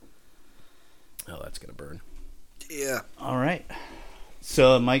Oh, that's going to burn. Yeah. All right.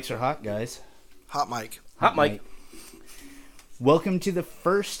 So mics are hot, guys. Hot mic. Hot mic. Welcome to the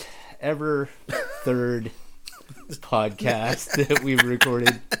first ever third podcast that we've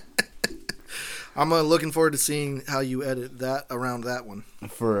recorded I'm looking forward to seeing how you edit that around that one.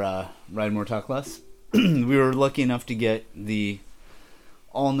 for Ride More Talk Less. We were lucky enough to get the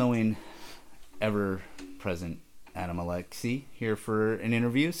all-knowing, ever-present Adam Alexi here for an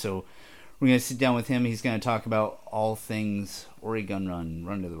interview. So we're going to sit down with him. He's going to talk about all things Oregon Run,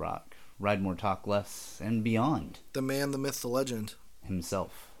 Run to the Rock, Ride More Talk Less, and beyond. The man, the myth, the legend.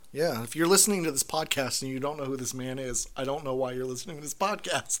 Himself. Yeah, if you're listening to this podcast and you don't know who this man is, I don't know why you're listening to this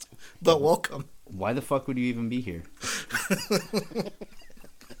podcast, but welcome. Why the fuck would you even be here?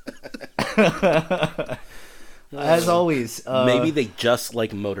 As always, Maybe they just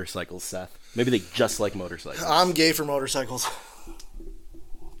like motorcycles, Seth. Maybe they just like motorcycles. I'm gay for motorcycles.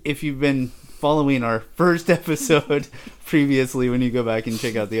 if you've been following our first episode previously, when you go back and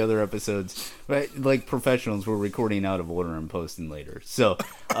check out the other episodes, right, like professionals, we're recording out of order and posting later. So,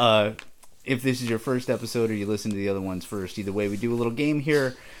 if this is your first episode or you listen to the other ones first, either way, we do a little game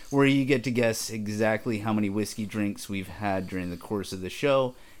here where you get to guess exactly how many whiskey drinks we've had during the course of the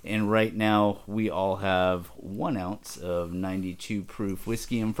show. And right now, we all have 1 ounce of 92 proof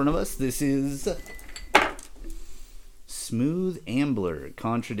whiskey in front of us. This is Smooth Ambler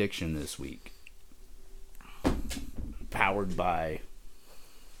Contradiction this week. Powered by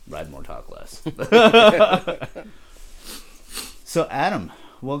Ride More Talk Less. So, Adam,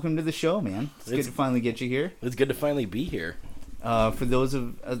 welcome to the show, man. It's good to finally get you here. It's good to finally be here. For those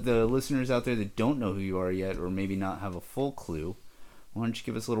of the listeners out there that don't know who you are yet, or maybe not have a full clue, why don't you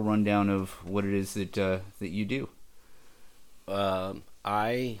give us a little rundown of what it is that you do?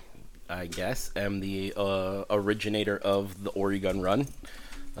 I guess am the originator of the Oregon Run,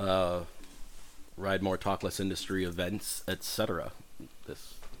 Ride More Talk Less industry events, etc.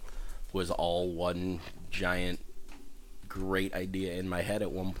 This was all one giant great idea in my head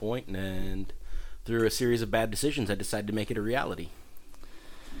at one point, and through a series of bad decisions, I decided to make it a reality.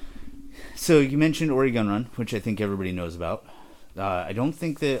 So you mentioned Oregon Run, which I think everybody knows about. I don't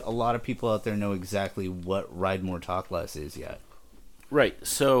think that a lot of people out there know exactly what Ride More Talk Less is yet. Right.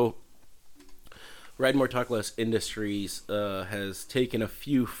 So, Ride More Talk Less Industries has taken a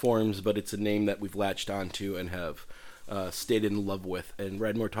few forms, but it's a name that we've latched onto and have stayed in love with. And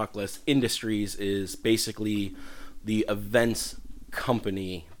Ride More Talk Less Industries is basically the events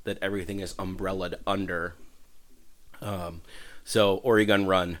company that everything is umbrellaed under. So, Oregon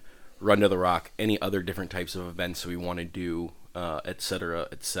Run, Run to the Rock, any other different types of events we want to do, etc.,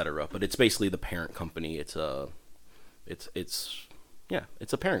 etc. But it's basically the parent company. It's a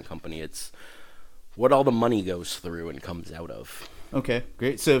parent company. It's what all the money goes through and comes out of. Okay,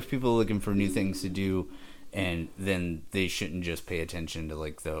 great. So if people are looking for new things to do, and then they shouldn't just pay attention to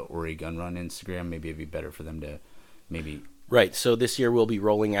like the Oregon Run Instagram, maybe it'd be better for them to maybe... Right, so this year we'll be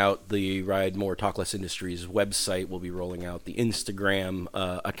rolling out the Ride More Talk Less Industries website. We'll be rolling out the Instagram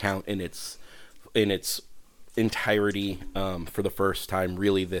account in its entirety for the first time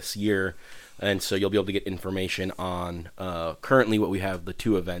really this year. And so you'll be able to get information on currently what we have, the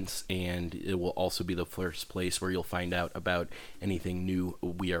 2 events, and it will also be the first place where you'll find out about anything new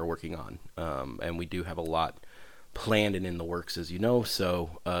we are working on. And we do have a lot planned and in the works, as you know,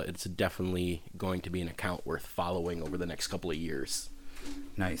 so it's definitely going to be an account worth following over the next couple of years.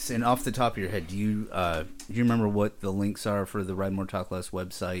 Nice. And off the top of your head, do you remember what the links are for the Ride More Talk Less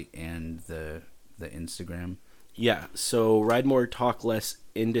website and the Instagram? Yeah, so Ride More Talk Less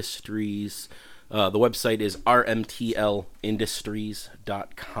Industries, the website is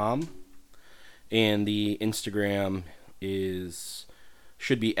rmtlindustries.com, and the Instagram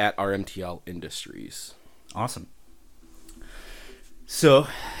should be at rmtl industries. Awesome. So,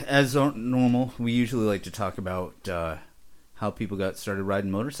 as normal, we usually like to talk about how people got started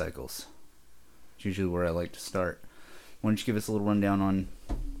riding motorcycles. It's usually where I like to start. Why don't you give us a little rundown on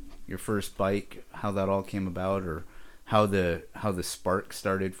your first bike, how that all came about, or how the spark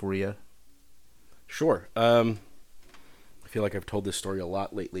started for you? Sure. I feel like I've told this story a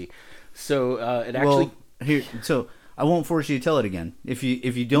lot lately. So so I won't force you to tell it again. If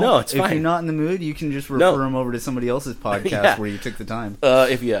you don't, no, it's if fine. you're not in the mood, you can just refer them over to somebody else's podcast where you took the time.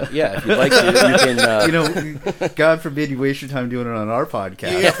 If you'd like to, you can. God forbid you waste your time doing it on our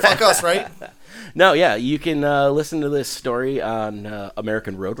podcast. Yeah, fuck us, right? No, yeah, you can listen to this story on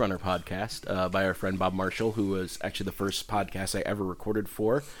American Roadrunner podcast by our friend Bob Marshall, who was actually the first podcast I ever recorded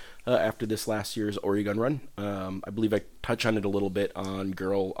for after this last year's Oregon Run. I believe I touch on it a little bit on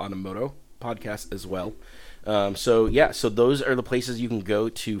Girl on a Moto podcast as well. So those are the places you can go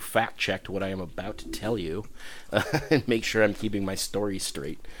to fact check what I am about to tell you, and make sure I'm keeping my story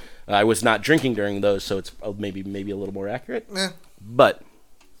straight. I was not drinking during those, so it's maybe a little more accurate. But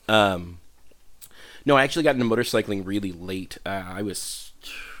no, I actually got into motorcycling really late. I was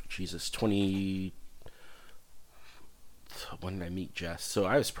 20. When did I meet Jess? So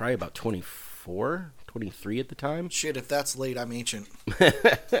I was probably about 24, 23 at the time. Shit, if that's late, I'm ancient.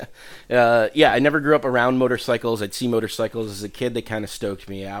 I never grew up around motorcycles. I'd see motorcycles as a kid. They kind of stoked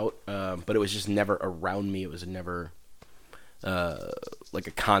me out, but it was just never around me. It was never like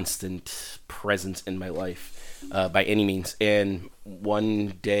a constant presence in my life by any means. And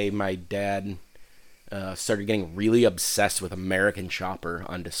one day my dad started getting really obsessed with American Chopper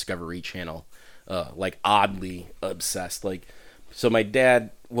on Discovery Channel. Like oddly obsessed. So my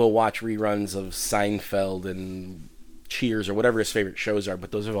dad will watch reruns of Seinfeld and Cheers or whatever his favorite shows are,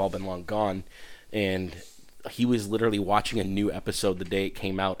 but those have all been long gone. And he was literally watching a new episode the day it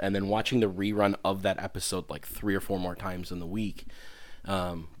came out, and then watching the rerun of that episode like 3 or 4 more times in the week,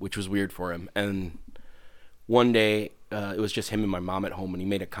 which was weird for him. And one day, it was just him and my mom at home, and he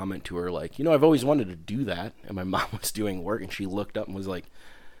made a comment to her like, I've always wanted to do that. And my mom was doing work, and she looked up and was like,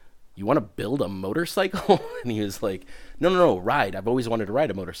 you want to build a motorcycle? And he was like, no, ride. I've always wanted to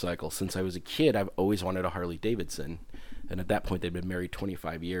ride a motorcycle. Since I was a kid, I've always wanted a Harley Davidson. And at that point, they'd been married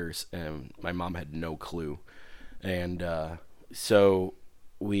 25 years, and my mom had no clue. And so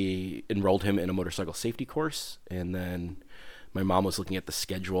we enrolled him in a motorcycle safety course, and then my mom was looking at the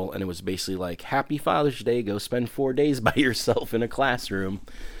schedule, and it was basically like, Happy Father's Day, go spend 4 days by yourself in a classroom.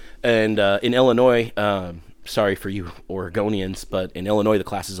 And in Illinois, sorry for you Oregonians, but in Illinois, the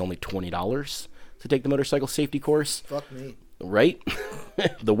class is only $20 to take the motorcycle safety course. Fuck me. Right?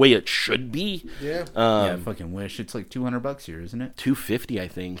 The way it should be. Yeah. I fucking wish. It's like $200 here, isn't it? $250, I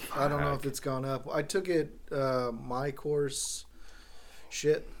think. I don't know if it's gone up. I took it, my course,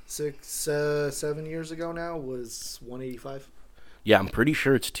 7 years ago now, was $185. Yeah, I'm pretty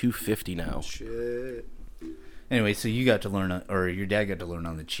sure it's $250 now. Shit. Anyway, so you got to learn, or your dad got to learn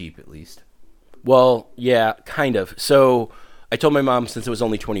on the cheap at least. Well, yeah, kind of. So I told my mom since it was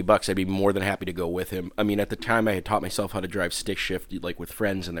only $20, I'd be more than happy to go with him. I mean, at the time, I had taught myself how to drive stick shift, like with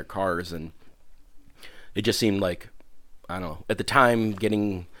friends in their cars, and it just seemed like, I don't know. At the time,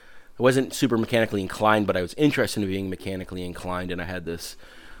 I wasn't super mechanically inclined, but I was interested in being mechanically inclined, and I had this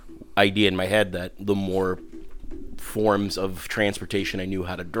idea in my head that the more forms of transportation I knew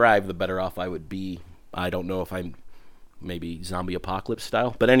how to drive, the better off I would be. I don't know if I'm maybe zombie apocalypse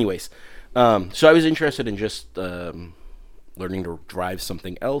style, but anyways. So I was interested in just learning to drive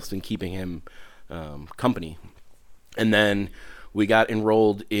something else and keeping him company. And then we got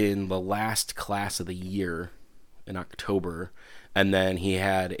enrolled in the last class of the year in October, and then he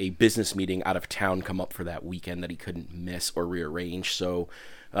had a business meeting out of town come up for that weekend that he couldn't miss or rearrange. So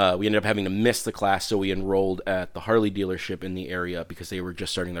we ended up having to miss the class, so we enrolled at the Harley dealership in the area because they were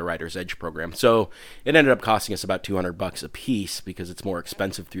just starting the Rider's Edge program. So it ended up costing us about $200 a piece because it's more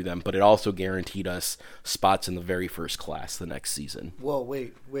expensive through them, but it also guaranteed us spots in the very first class the next season. Whoa,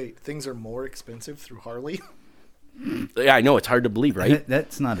 wait. Things are more expensive through Harley? Yeah, I know, it's hard to believe, right?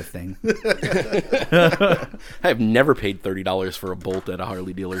 That's not a thing. I have never paid $30 for a bolt at a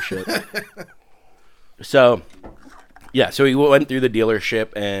Harley dealership. So we went through the dealership,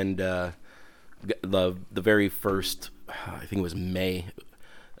 and the very first, I think it was May,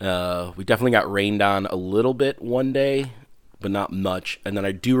 we definitely got rained on a little bit one day, but not much. And then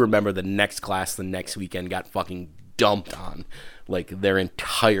I do remember the next class the next weekend got fucking dumped on, like their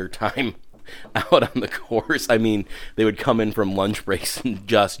entire time out on the course. I mean, they would come in from lunch breaks and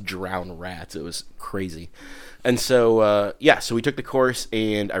just drown rats. It was crazy. And so, so we took the course,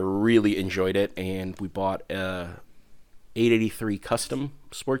 and I really enjoyed it, and we bought 883 Custom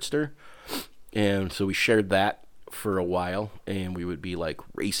Sportster, and so we shared that for a while, and we would be like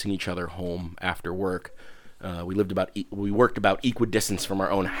racing each other home after work. We worked about equidistance from our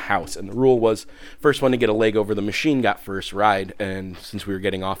own house, and the rule was first one to get a leg over the machine got first ride. And since we were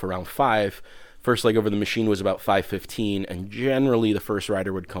getting off around 5, first leg over the machine was about 5:15, and generally the first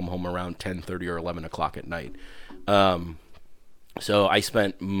rider would come home around 10:30 or 11 o'clock at night. So I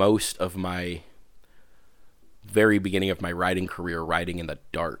spent most of my very beginning of my riding career riding in the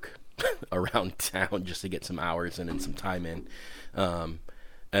dark around town just to get some hours in and some time in.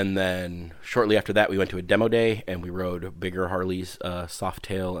 And then shortly after that, we went to a demo day, and we rode bigger Harleys,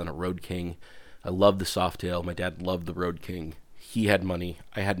 Softail and a Road King. I loved the Softail. My dad loved the Road King. He had money.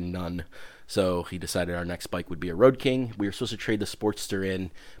 I had none. So he decided our next bike would be a Road King. We were supposed to trade the Sportster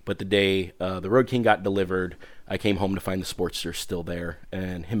in, but the day the Road King got delivered, I came home to find the Sportster still there,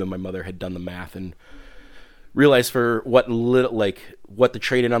 and him and my mother had done the math and realized for what little, like what the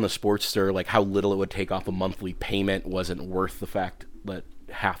trade in on the Sportster, like how little it would take off a monthly payment wasn't worth the fact that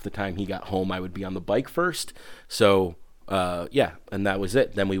half the time he got home I would be on the bike first. So yeah, and that was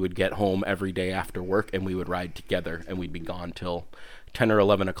it. Then we would get home every day after work and we would ride together, and we'd be gone till 10 or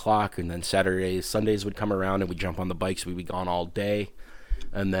 11 o'clock, and then Saturdays, Sundays would come around and we'd jump on the bikes. We'd be gone all day.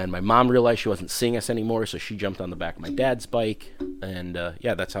 And then my mom realized she wasn't seeing us anymore, so she jumped on the back of my dad's bike, and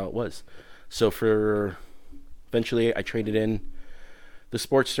yeah, that's how it was. So eventually I traded in the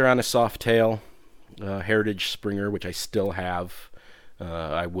Sportster on a Softail, Heritage Springer, which I still have.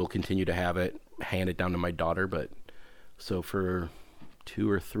 I will continue to have it, hand it down to my daughter, but so for 2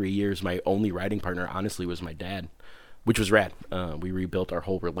 or 3 years, my only riding partner, honestly, was my dad, which was rad. We rebuilt our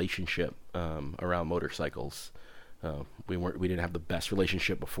whole relationship around motorcycles. We didn't have the best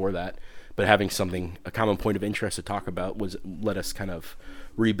relationship before that, but having a common point of interest to talk about let us kind of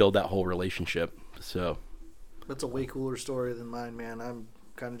rebuild that whole relationship. So That's a way cooler story than mine, man. I'm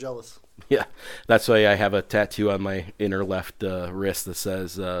kind of jealous. yeah, that's why I have a tattoo on my inner left wrist that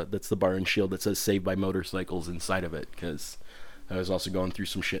says that's the bar and shield that says "Saved by Motorcycles" inside of it, because I was also going through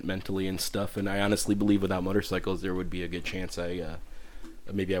some shit mentally and stuff, and I honestly believe without motorcycles there would be a good chance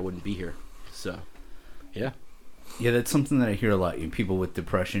maybe I wouldn't be here. So yeah. Yeah, that's something that I hear a lot. People with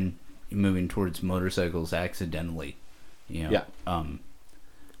depression moving towards motorcycles accidentally. Yeah.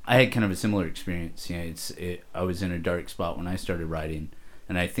 I had kind of a similar experience. I was in a dark spot when I started riding,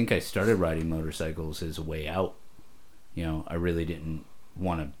 and I think I started riding motorcycles as a way out. I really didn't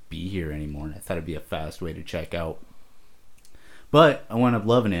want to be here anymore, and I thought it'd be a fast way to check out. But I wound up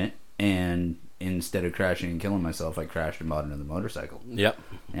loving it, and instead of crashing and killing myself, I crashed and bought another motorcycle. Yep.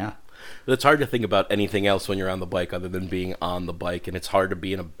 Yeah. It's hard to think about anything else when you're on the bike other than being on the bike, and it's hard to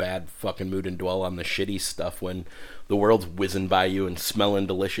be in a bad fucking mood and dwell on the shitty stuff when the world's whizzing by you and smelling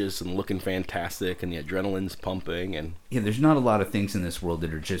delicious and looking fantastic and the adrenaline's pumping. And yeah, there's not a lot of things in this world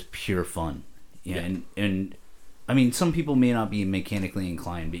that are just pure fun. Yeah. And I mean, some people may not be mechanically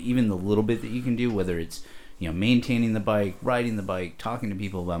inclined, but even the little bit that you can do, whether it's maintaining the bike, riding the bike, talking to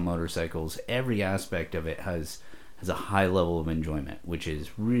people about motorcycles, every aspect of it has a high level of enjoyment, which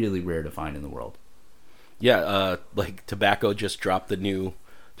is really rare to find in the world. Yeah, like Tobacco Motorwear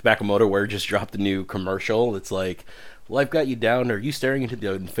just dropped a new commercial. It's like, life got you down, are you staring into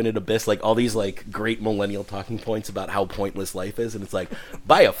the infinite abyss? Like all these like great millennial talking points about how pointless life is, and it's like,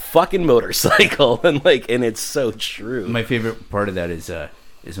 buy a fucking motorcycle. and it's so true. My favorite part of that is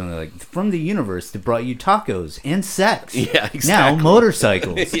when they're like, from the universe that brought you tacos and sex. Yeah, exactly. Now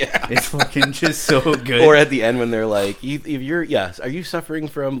motorcycles. Yeah. It's fucking just so good. Or at the end when they're like, if you're, are you suffering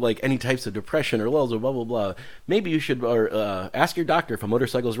from like any types of depression or lulls or blah, blah, blah, maybe you should ask your doctor if a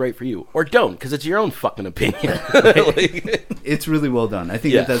motorcycle is right for you. Or don't, because it's your own fucking opinion. It's really well done. I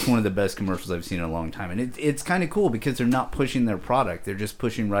think that's one of the best commercials I've seen in a long time. And it's kind of cool because they're not pushing their product. They're just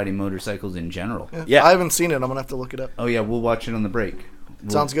pushing riding motorcycles in general. Yeah. I haven't seen it. I'm going to have to look it up. Oh, yeah. We'll watch it on the break.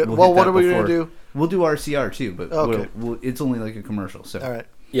 Sounds good. We'll Well, hit what that are we going to before. do? We'll do RCR too, but Okay. it's only like a commercial. So All right.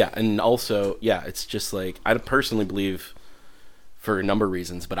 Yeah, and also, it's just like, I personally believe, for a number of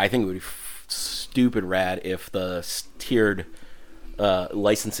reasons, but I think it would be stupid rad if the tiered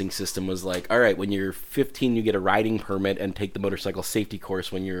licensing system was like, all right, when you're 15, you get a riding permit and take the motorcycle safety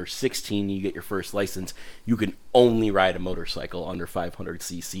course. When you're 16, you get your first license. You can only ride a motorcycle under 500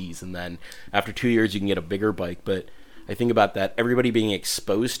 cc's, and then after 2 years, you can get a bigger bike, but I think about that, everybody being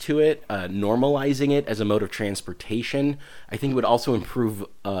exposed to it, normalizing it as a mode of transportation, I think it would also improve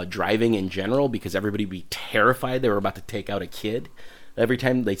driving in general, because everybody would be terrified they were about to take out a kid every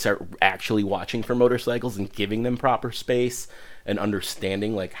time they start actually watching for motorcycles and giving them proper space and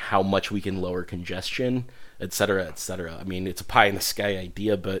understanding like how much we can lower congestion, et cetera, et cetera. I mean, it's a pie in the sky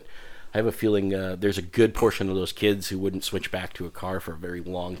idea, but I have a feeling there's a good portion of those kids who wouldn't switch back to a car for a very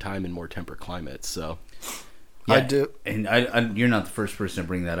long time in more temperate climates, so... Yeah, I do. And I you're not the first person to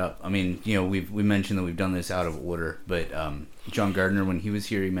bring that up. I mean, we mentioned that we've done this out of order, but John Gardner, when he was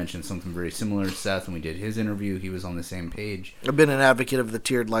here, he mentioned something very similar to Seth. When we did his interview, he was on the same page. I've been an advocate of the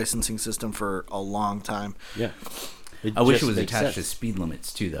tiered licensing system for a long time. Yeah. I wish it was attached to speed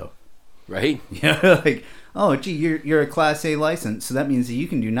limits too, though. Right? Yeah, like, oh, gee, you're a Class A license, so that means that you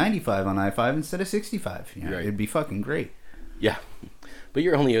can do 95 on I-5 instead of 65. Right. It'd be fucking great. Yeah. But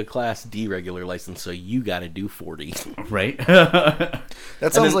you're only a Class D regular license, so you got to do 40. Right?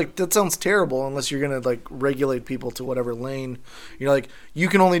 That sounds terrible unless you're gonna like regulate people to whatever lane. You're like, you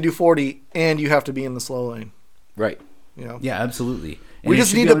can only do 40 and you have to be in the slow lane. Right. Yeah, absolutely. And We it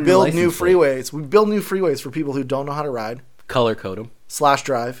just should need be to on your build new license plate. freeways. We build new freeways for people who don't know how to ride, Color code them.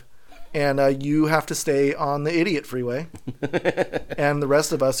 /drive. and you have to stay on the idiot freeway. And the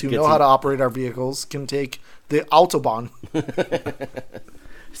rest of us who know how to operate our vehicles can take the Autobahn.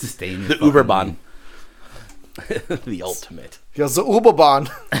 Sustain the Uberbahn. The ultimate. Because the Uberbahn.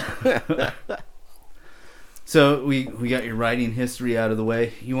 So we got your riding history out of the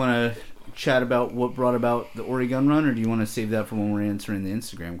way. You want to chat about what brought about the Oregon run, or do you want to save that for when we're answering the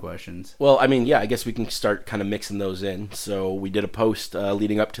Instagram questions? Well, I mean, yeah, I guess we can start kind of mixing those in. So we did a post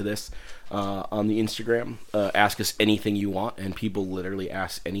leading up to this on the Instagram. Ask us anything you want, and people literally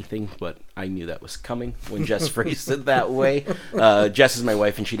ask anything, but I knew that was coming when Jess phrased it that way. Jess is my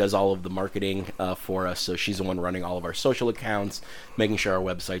wife, and she does all of the marketing for us, so she's the one running all of our social accounts, making sure our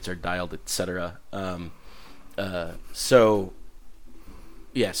websites are dialed, etc.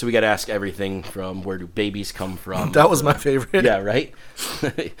 So we got to ask everything from where do babies come from. That was my favorite. Yeah, right?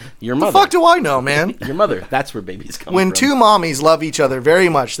 Your mother. The fuck do I know, man? Your mother. That's where babies come from. When two mommies love each other very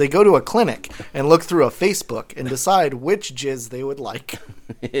much, they go to a clinic and look through a Facebook and decide which jizz they would like.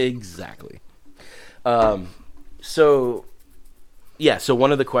 Exactly. So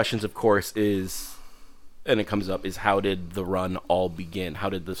one of the questions, of course, is, and it comes up, is how did the run all begin? How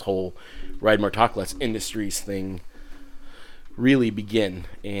did this whole Ride More Talk Less Industries thing really begin?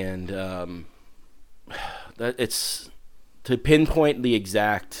 And that it's to pinpoint the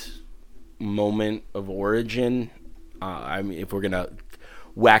exact moment of origin. I mean, if we're gonna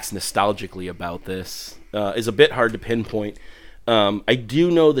wax nostalgically about this, is a bit hard to pinpoint. I do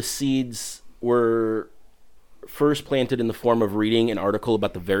know the seeds were first planted in the form of reading an article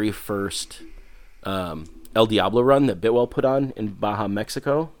about the very first El Diablo run that Bitwell put on in Baja,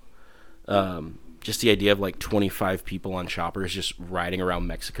 Mexico. Just the idea of like 25 people on choppers just riding around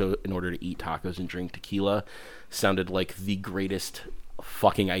Mexico in order to eat tacos and drink tequila sounded like the greatest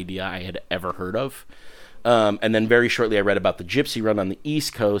fucking idea I had ever heard of. And then very shortly I read about the Gypsy Run on the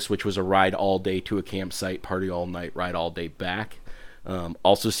East Coast, which was a ride all day to a campsite, party all night, ride all day back.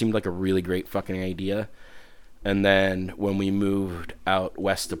 Also seemed like a really great fucking idea. And then when we moved out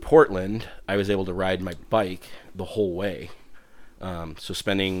west to Portland, I was able to ride my bike the whole way. So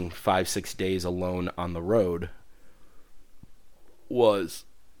spending 5-6 days alone on the road was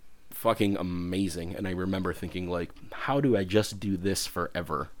fucking amazing. And I remember thinking, like, how do I just do this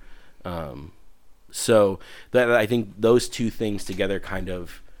forever? So that I think those two things together kind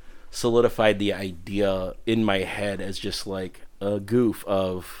of solidified the idea in my head as just like a goof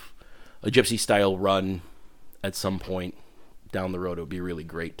of a gypsy style run at some point down the road. It would be really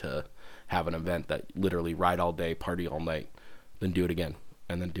great to have an event that literally ride all day, party all night, then do it again,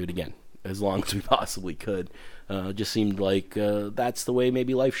 and then do it again, as long as we possibly could. Just seemed like that's the way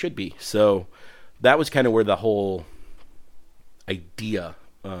maybe life should be. So that was kind of where the whole idea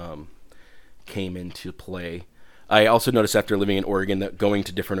came into play. I also noticed after living in Oregon that going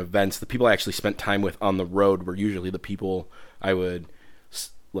to different events, the people I actually spent time with on the road were usually the people I would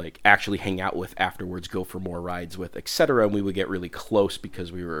like actually hang out with afterwards, go for more rides with, etc. And we would get really close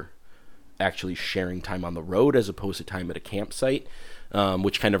because we were actually sharing time on the road as opposed to time at a campsite,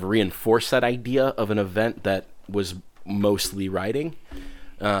 which kind of reinforced that idea of an event that was mostly riding.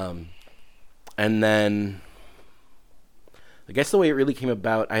 And then I guess the way it really came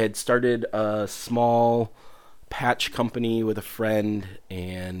about, I had started a small patch company with a friend,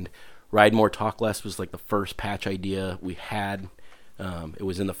 and Ride More Talk Less was like the first patch idea we had. It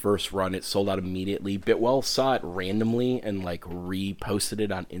was in the first run. It sold out immediately. Bitwell saw it randomly and like reposted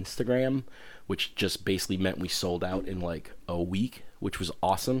it on Instagram, which just basically meant we sold out in like a week, which was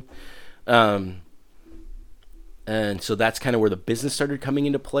awesome. And so that's kind of where the business started coming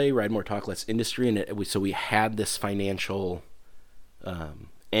into play, Ride More Talk Less Industry. And so we had this financial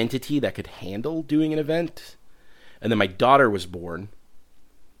entity that could handle doing an event. And then my daughter was born,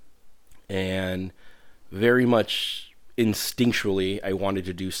 and very much instinctually I wanted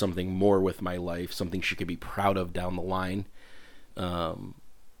to do something more with my life, something she could be proud of down the line,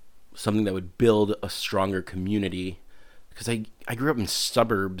 something that would build a stronger community, because I grew up in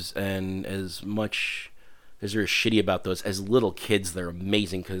suburbs, and as much as they're shitty about those, as little kids they're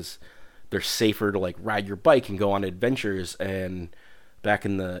amazing because they're safer to like ride your bike and go on adventures. And back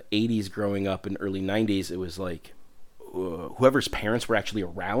in the 80s growing up in early 90s, it was like whoever's parents were actually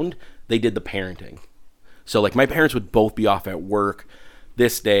around, they did the parenting. So, like, my parents would both be off at work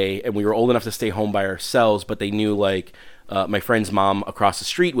this day, and we were old enough to stay home by ourselves, but they knew, like, my friend's mom across the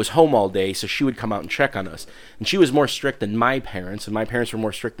street was home all day, so she would come out and check on us. And she was more strict than my parents, and my parents were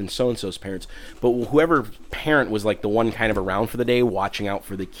more strict than so-and-so's parents. But whoever parent was, like, the one kind of around for the day, watching out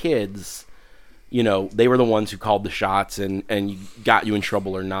for the kids, you know, they were the ones who called the shots and got you in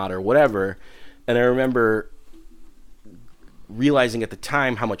trouble or not or whatever. And I remember realizing at the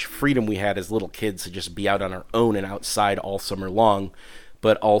time how much freedom we had as little kids to just be out on our own and outside all summer long,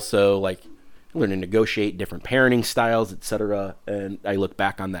 but also like learn to negotiate different parenting styles, etc. And I look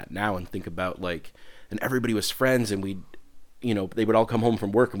back on that now and think about like, and everybody was friends, and we, you know, they would all come home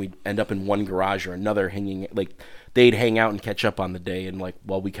from work and we'd end up in one garage or another hanging, like they'd hang out and catch up on the day, and like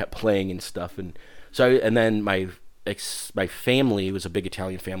while we kept playing and stuff. And so, and then my family was a big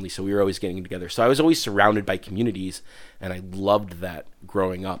Italian family, so we were always getting together. So I was always surrounded by communities, and I loved that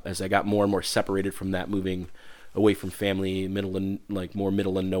growing up. As I got more and more separated from that, moving away from family, middle and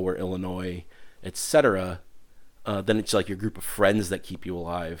nowhere Illinois, etc. Then it's like your group of friends that keep you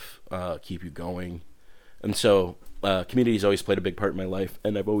alive, keep you going. And so community's always played a big part in my life,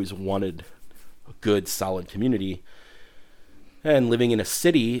 and I've always wanted a good, solid community. And living in a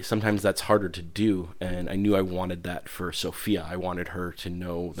city, sometimes that's harder to do, and I knew I wanted that for Sophia. I wanted her to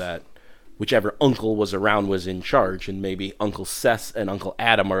know that whichever uncle was around was in charge, and maybe Uncle Seth and Uncle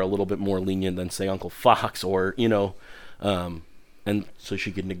Adam are a little bit more lenient than, say, Uncle Fox, or, you know, and so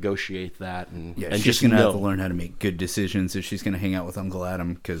she could negotiate that. And she's just going to know. have to learn how to make good decisions if she's going to hang out with Uncle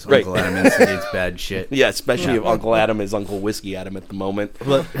Adam, because Right. Uncle Adam instigates bad shit. Yeah, especially if Uncle Adam is Uncle Whiskey Adam at the moment.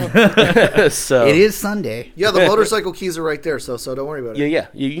 So It is Sunday. Yeah, the motorcycle keys are right there, so don't worry about it. Yeah.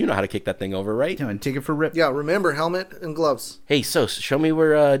 You know how to kick that thing over, right? Come on, take it for a rip. Yeah, remember, helmet and gloves. Hey, so show me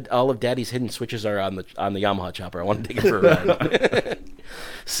where all of Daddy's hidden switches are on the Yamaha chopper. I want to take it for a ride.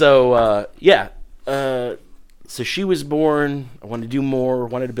 So so she was born. I wanted to do more.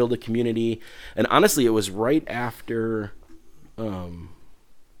 Wanted to build a community, and honestly, it was right after Dream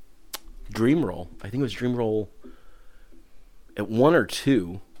Roll. I think it was Dream Roll at 1 or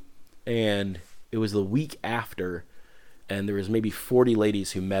 2, and it was the week after, and there was maybe 40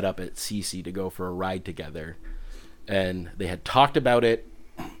 ladies who met up at CC to go for a ride together, and they had talked about it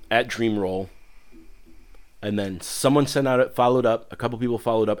at Dream Roll, and then someone followed up, a couple people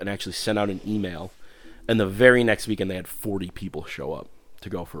followed up and actually sent out an email, and the very next weekend they had 40 people show up to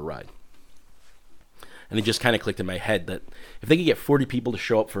go for a ride. And it just kind of clicked in my head that if they could get 40 people to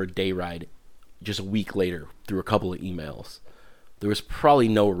show up for a day ride just a week later through a couple of emails, there was probably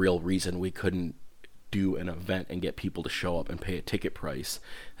no real reason we couldn't do an event and get people to show up and pay a ticket price.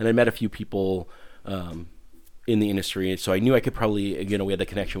 And I met a few people in the industry, so I knew I could probably, you know, we had the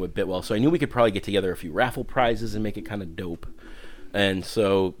connection with Bitwell, so I knew we could probably get together a few raffle prizes and make it kind of dope. And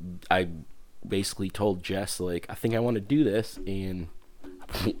so I basically told Jess, like, I think I want to do this, and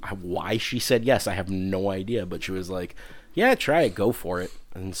why she said yes, I have no idea, but she was like, yeah, try it, go for it.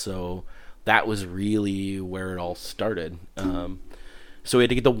 And so that was really where it all started. So we had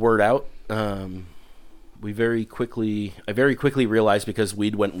to get the word out. I very quickly realized, because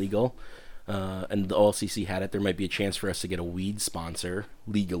weed went legal, and the OLCC had it, there might be a chance for us to get a weed sponsor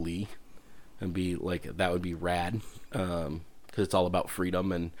legally, and be like, that would be rad. Because it's all about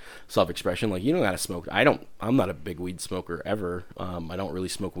freedom and self-expression. Like, you don't gotta smoke. I'm not a big weed smoker ever. I don't really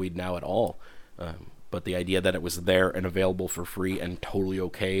smoke weed now at all. But the idea that it was there and available for free and totally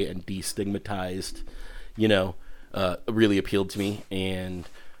okay and destigmatized, you know, really appealed to me. And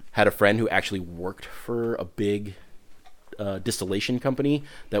had a friend who actually worked for a big distillation company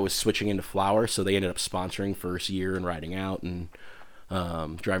that was switching into flower, so they ended up sponsoring first year and riding out and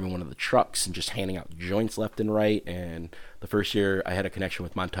driving one of the trucks and just handing out joints left and right. And the first year I had a connection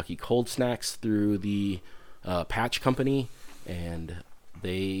with Montucky Cold Snacks through the Patch Company, and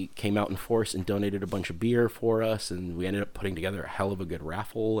they came out in force and donated a bunch of beer for us, and we ended up putting together a hell of a good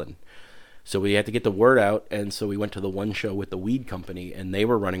raffle. And so we had to get the word out, and so we went to the one show with the weed company, and they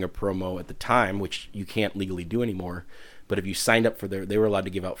were running a promo at the time, which you can't legally do anymore, but if you signed up for they were allowed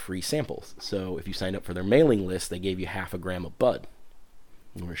to give out free samples. So if you signed up for their mailing list, they gave you 0.5 gram of bud.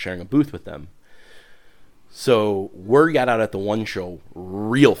 And we're sharing a booth with them. So word got out at the one show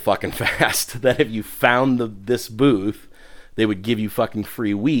real fucking fast that if you found this booth, they would give you fucking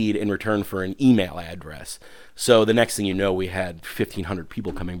free weed in return for an email address. So the next thing you know, we had 1,500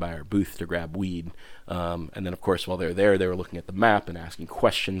 people coming by our booth to grab weed. And then, of course, while they were there, they were looking at the map and asking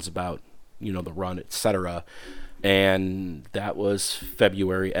questions about, you know, the run, etc. And that was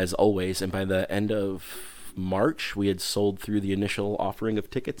February, as always. And by the end of March, we had sold through the initial offering of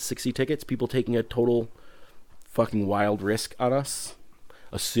tickets, 60 tickets, people taking a total fucking wild risk on us,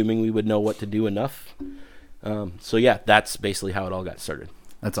 assuming we would know what to do enough. So yeah, that's basically how it all got started.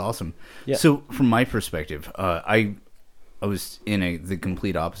 That's awesome. Yeah. So from my perspective, I was in the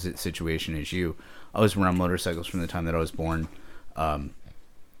complete opposite situation as you. I was around motorcycles from the time that I was born. I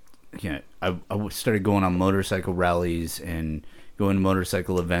started going on motorcycle rallies and going to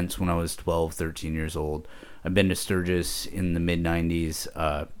motorcycle events when I was 12, 13 years old. I've been to Sturgis in the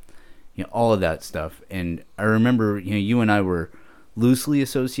mid-90s. all of that stuff. And I remember, you and I were loosely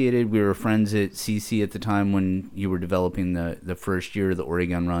associated. We were friends at CC at the time when you were developing the first year of the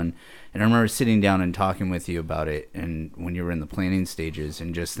Oregon Run. And I remember sitting down and talking with you about it, and when you were in the planning stages,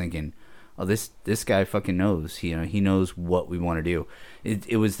 and just thinking, oh, this guy fucking knows. He knows what we want to do.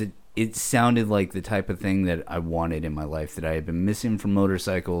 It sounded like the type of thing that I wanted in my life, that I had been missing from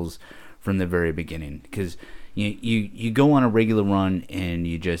motorcycles from the very beginning. Because you go on a regular run and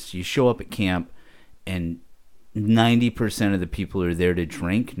you show up at camp, and 90% of the people are there to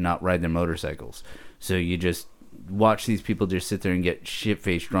drink, not ride their motorcycles. So you just watch these people just sit there and get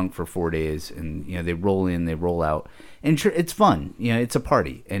shit-faced drunk for 4 days, and they roll in, they roll out, and it's fun. It's a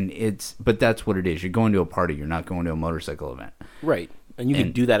party, but that's what it is. You're going to a party. You're not going to a motorcycle event, right? And you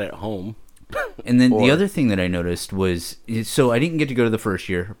can do that at home. And then the other thing that I noticed was, so I didn't get to go to the first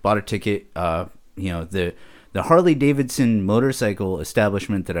year. Bought a ticket. The Harley Davidson motorcycle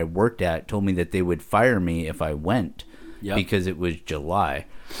establishment that I worked at told me that they would fire me if I went, because it was July.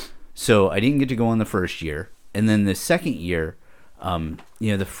 So I didn't get to go on the first year. And then the second year,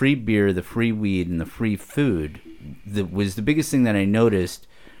 the free beer, the free weed, and the free food was the biggest thing that I noticed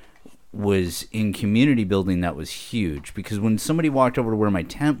was in community building. That was huge, because when somebody walked over to where my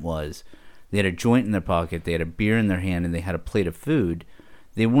tent was, they had a joint in their pocket, they had a beer in their hand, and they had a plate of food.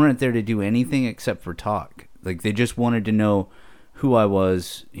 They weren't there to do anything except for talk. Like, they just wanted to know who I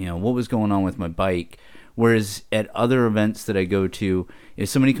was, what was going on with my bike. Whereas at other events that I go to, if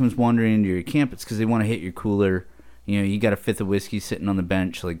somebody comes wandering into your camp, it's because they want to hit your cooler. You got a fifth of whiskey sitting on the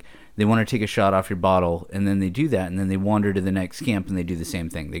bench. Like, they want to take a shot off your bottle, and then they do that, and then they wander to the next camp, and they do the same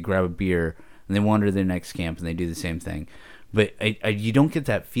thing. They grab a beer, and they wander to the next camp, and they do the same thing. But you don't get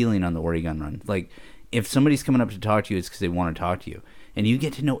that feeling on the Oregon Run. Like, if somebody's coming up to talk to you, it's because they want to talk to you. And you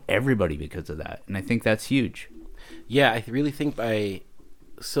get to know everybody because of that. And I think that's huge. Yeah, I really think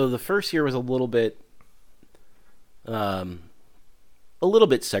so the first year was a little bit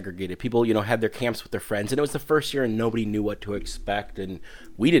segregated. People, had their camps with their friends, and it was the first year and nobody knew what to expect, and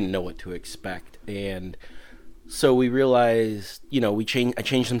we didn't know what to expect. And so we realized, I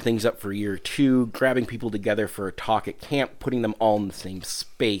changed some things up for year 2, grabbing people together for a talk at camp, putting them all in the same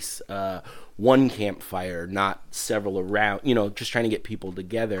space, one campfire, not several around, just trying to get people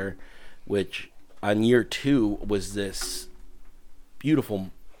together, which on year 2 was this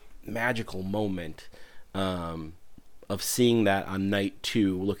beautiful, magical moment of seeing that on night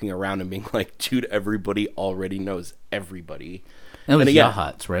 2, looking around and being like, dude, everybody already knows everybody. And it was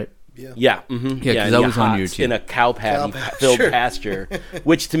Yachats, right? Yeah. Mm-hmm. Yeah, because that was on your team. In a cow patty-filled pasture,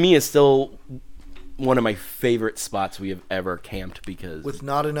 which to me is still one of my favorite spots we have ever camped, because with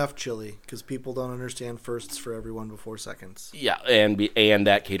not enough chili, because people don't understand firsts for everyone before seconds. Yeah, and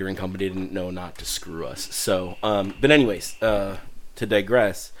that catering company didn't know not to screw us. So, but anyways, to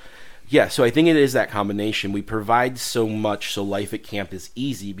digress. Yeah, so I think it is that combination. We provide so much so life at camp is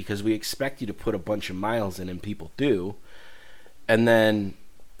easy, because we expect you to put a bunch of miles in, and people do. And then,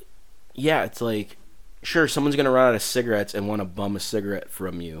 yeah, it's like, sure, someone's going to run out of cigarettes and want to bum a cigarette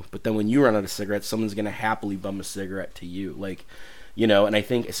from you. But then when you run out of cigarettes, someone's going to happily bum a cigarette to you. Like, and I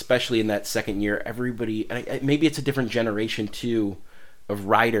think especially in that second year, everybody, maybe it's a different generation too of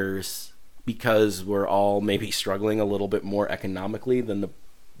riders, because we're all maybe struggling a little bit more economically than the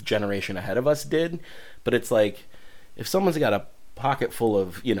generation ahead of us did. But it's like, if someone's got a pocket full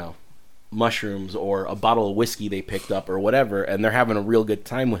of, mushrooms or a bottle of whiskey they picked up or whatever, and they're having a real good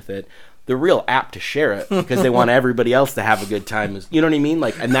time with it, they're real apt to share it, because they want everybody else to have a good time. You know what I mean?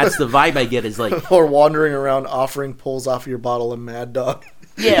 Like, and that's the vibe I get, is like, or wandering around offering pulls off your bottle of Mad Dog.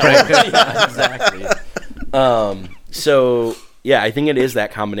 Yeah, yeah, exactly. So yeah, I think it is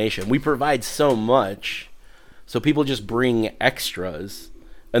that combination. We provide so much, so people just bring extras,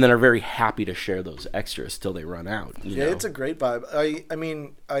 and then are very happy to share those extras till they run out. Yeah, it's a great vibe. I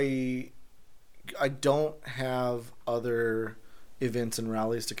mean, I don't have other events and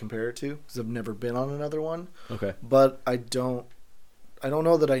rallies to compare it to, because I've never been on another one. Okay. But I don't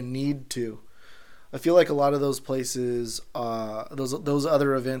know that I need to. I feel like a lot of those places, those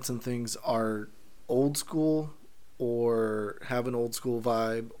other events and things are old school, or have an old school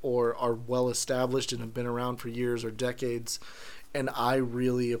vibe, or are well established and have been around for years or decades. And I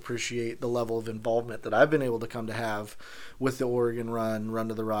really appreciate the level of involvement that I've been able to come to have with the Oregon Run, Run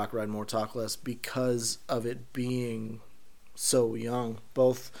to the Rock, Ride More, Talk Less, because of it being so young.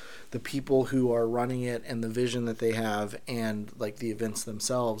 Both the people who are running it and the vision that they have, and like the events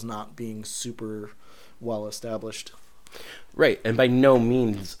themselves not being super well established. Right, and by no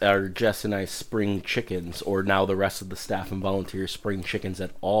means are Jess and I spring chickens, or now the rest of the staff and volunteers spring chickens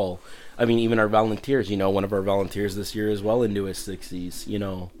at all. I mean, even our volunteers, one of our volunteers this year is well into his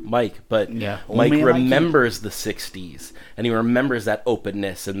 60s, Mike. But Yeah. Mike Man, remembers the 60s, and he remembers that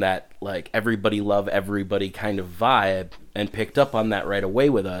openness and that, like, everybody love everybody kind of vibe, and picked up on that right away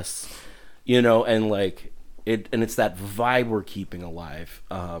with us, and, like, it's that vibe we're keeping alive,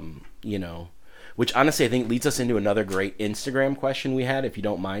 Which honestly I think leads us into another great Instagram question we had, if you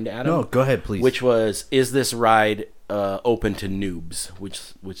don't mind, Adam. No, go ahead, please. Which was, is this ride open to noobs? Which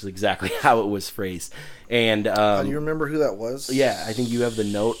is exactly how it was phrased. And Do you remember who that was? yeah, I think you have the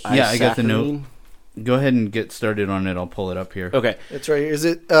note. Yeah, I got the note. Isacharine. Go ahead and get started on it. I'll pull it up here. Okay. It's right here. Is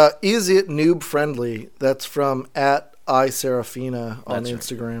it noob friendly? That's from @iSerafina on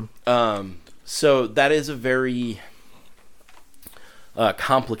That's right. Instagram. So that is a very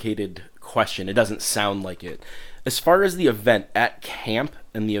complicated question. It doesn't sound like it. As far as the event at camp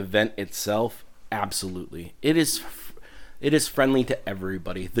and the event itself, absolutely. It is friendly to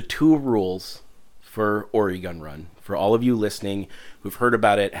everybody. The 2 rules for Oregon Run, for all of you listening who've heard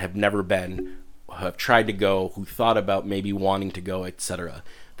about it, have never been, have tried to go, who thought about maybe wanting to go, etc.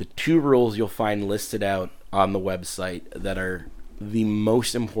 The 2 rules you'll find listed out on the website that are the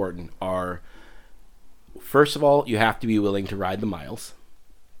most important are, first of all, you have to be willing to ride the miles.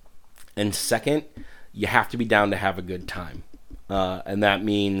 And second, you have to be down to have a good time. And that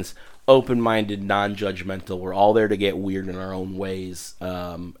means open-minded, non-judgmental. We're all there to get weird in our own ways.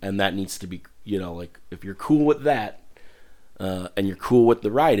 And that needs to be, like, if you're cool with that, and you're cool with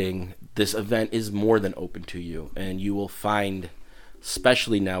the riding, this event is more than open to you. And you will find,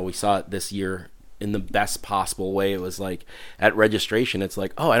 especially now, we saw it this year in the best possible way. It was like, at registration, it's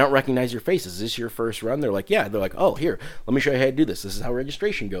like, oh, I don't recognize your face. Is this your first run? They're like, yeah. They're like, oh, here, let me show you how to do this. This is how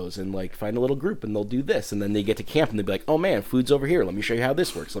registration goes. And, like, find a little group and they'll do this. And then they get to camp and they'll be like, oh man, food's over here. Let me show you how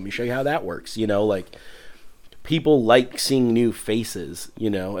this works. Let me show you how that works. Like, people like seeing new faces,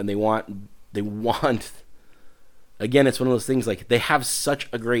 and they want, again, it's one of those things, like, they have such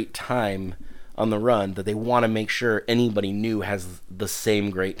a great time on the run that they want to make sure anybody new has the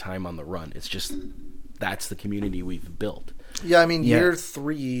same great time on the run. It's just, that's the community we've built. Yeah, I mean, Yeah. year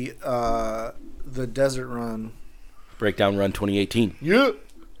 3, the desert run. Breakdown Run 2018. Yeah.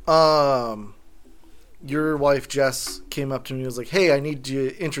 Your wife Jess came up to me and was like, "Hey, I need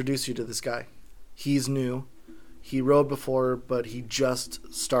to introduce you to this guy. He's new. He rode before, but he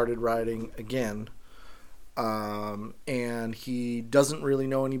just started riding again. And he doesn't really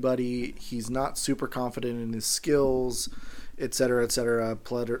know anybody. He's not super confident in his skills, etc., etc.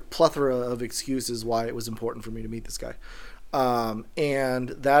 Plethora of excuses why it was important for me to meet this guy. And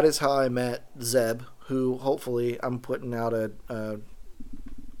that is how I met Zeb, who hopefully I'm putting out I'd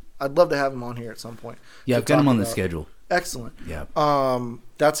love to have him on here at some point. Yeah, to I've got him talk on the about. schedule. Excellent. Yeah.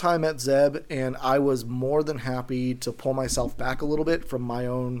 That's how I met Zeb, and I was more than happy to pull myself back a little bit from my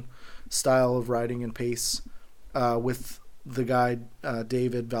own style of riding and pace with the guy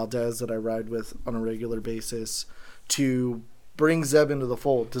David Valdez that I ride with on a regular basis, to bring Zeb into the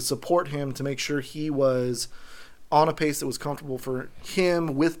fold, to support him, to make sure he was on a pace that was comfortable for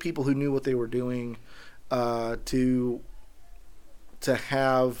him, with people who knew what they were doing, to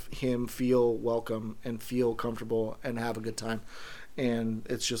have him feel welcome and feel comfortable and have a good time. And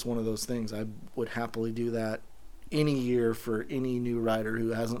it's just one of those things. I would happily do that any year for any new rider who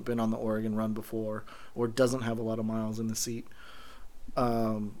hasn't been on the Oregon Run before or doesn't have a lot of miles in the seat.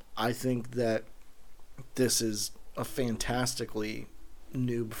 I think that this is a fantastically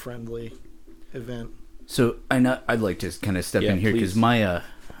noob-friendly event. So I'd like to kind of step Yeah, in here because please.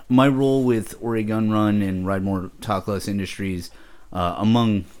 my role with Oregon Run and Ride More Talk Less Industries,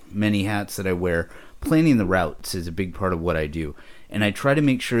 among many hats that I wear, planning the routes is a big part of what I do, and I try to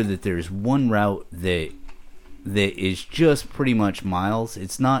make sure that there's one route that is just pretty much miles.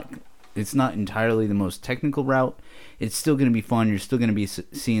 It's not entirely the most technical route. It's still going to be fun. You're still going to be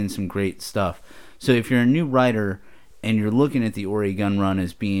seeing some great stuff. So if you're a new rider and you're looking at the Oregon Run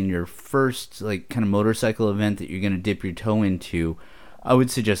as being your first like kind of motorcycle event that you're going to dip your toe into, I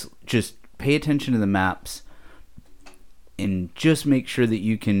would suggest just pay attention to the maps and just make sure that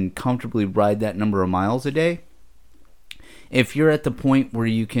you can comfortably ride that number of miles a day. If you're at the point where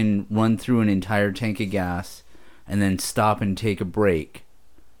you can run through an entire tank of gas and then stop and take a break,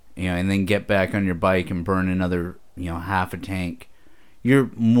 and then get back on your bike and burn another, half a tank,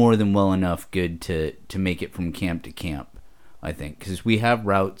 you're more than well enough good to make it from camp to camp, I think. Because we have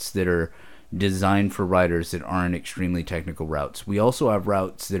routes that are designed for riders that aren't extremely technical routes. We also have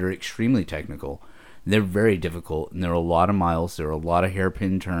routes that are extremely technical. They're very difficult, and there are a lot of miles. There are a lot of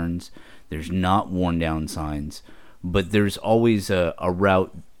hairpin turns. There's not worn down signs. but there's always a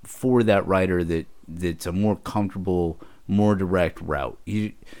route for that rider that's a more comfortable, more direct route.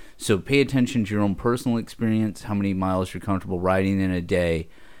 So pay attention to your own personal experience, how many miles you're comfortable riding in a day,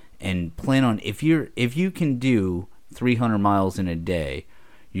 and plan on if you can do 300 miles in a day,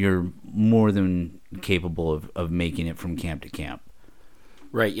 you're more than capable of making it from camp to camp.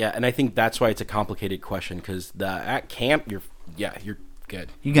 Right, yeah, and I think that's why it's a complicated question, because at camp, you're good.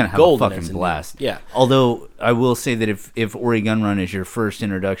 You're going to have Golden, a fucking blast. Yeah. Although, I will say that if Oregon Run is your first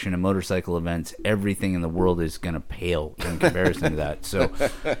introduction to motorcycle events, everything in the world is going to pale in comparison to that. So,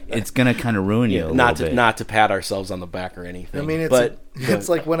 it's going to kind of ruin you a little bit. Not to pat ourselves on the back or anything. I mean, it's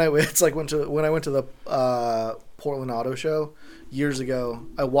like when I went to the Portland Auto Show years ago.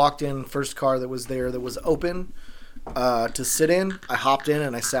 I walked in, first car that was there that was open to sit in. I hopped in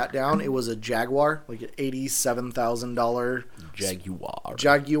and I sat down. It was a Jaguar, like an $87,000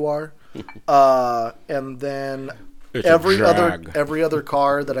 Jaguar. And then It's every other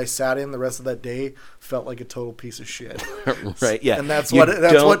car that I sat in the rest of that day felt like a total piece of shit. Right? Yeah, and that's you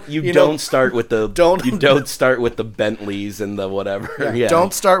what you don't start with the don't start with the Bentleys and the whatever. Yeah.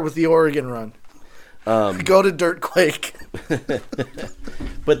 Don't start with the Oregon Run. Go to Dirt Quake.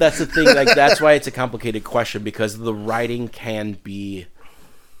 But that's the thing. Like, that's why it's a complicated question, because the riding can be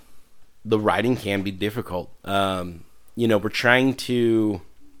difficult. We're trying to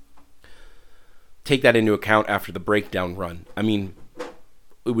take that into account after the breakdown run. I mean,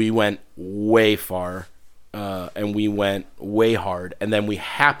 we went way far, and we went way hard, and then we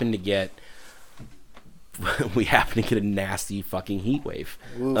happened to get a nasty fucking heat wave.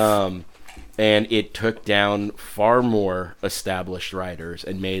 And it took down far more established riders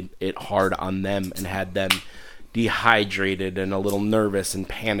and made it hard on them and had them dehydrated and a little nervous and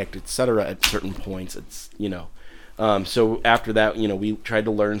panicked, etc. at certain points. So after that, we tried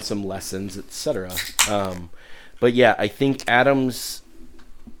to learn some lessons, etc. But yeah, I think Adam's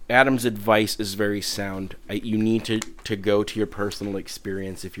advice is very sound. You need to go to your personal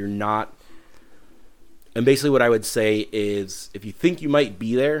experience. If you're not, and basically what I would say is, if you think you might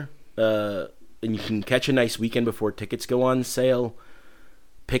be there, and you can catch a nice weekend before tickets go on sale,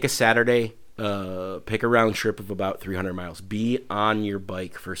 pick a Saturday, pick a round trip of about 300 miles. Be on your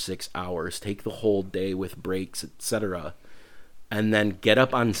bike for 6 hours. Take the whole day with breaks, etc. And then get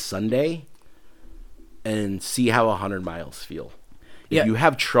up on Sunday and see how 100 miles feel. If you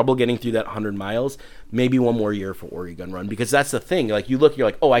have trouble getting through that 100 miles, maybe one more year for Oregon Run. Because that's the thing. Like, you're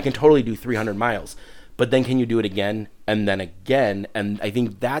like, oh, I can totally do 300 miles. But then can you do it again and then again? And I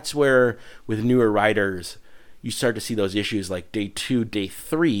think that's where, with newer riders, you start to see those issues. Like day 2, day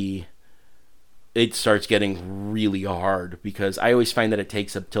 3, it starts getting really hard, because I always find that it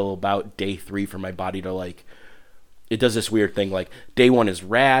takes up till about day 3 for my body to, like, it does this weird thing. Like, day 1 is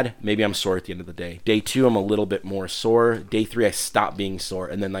rad. Maybe I'm sore at the end of the day. Day 2, I'm a little bit more sore. Day 3, I stop being sore.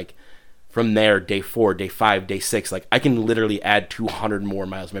 And then, like, from there, day 4, day 5, day 6, like, I can literally add 200 more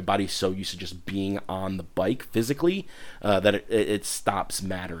miles. My body's so used to just being on the bike physically that it stops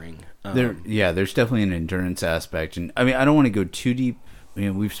mattering. There's definitely an endurance aspect. And I mean, I don't want to go too deep. I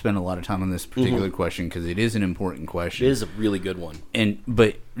mean, we've spent a lot of time on this particular question because it is an important question. It is a really good one.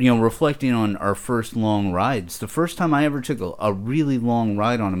 But reflecting on our first long rides, the first time I ever took a really long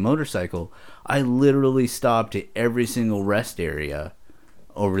ride on a motorcycle, I literally stopped at every single rest area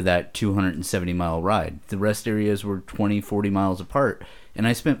over that 270-mile ride. The rest areas were 20, 40 miles apart, and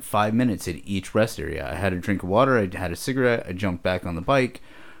I spent 5 minutes at each rest area. I had a drink of water, I had a cigarette, I jumped back on the bike,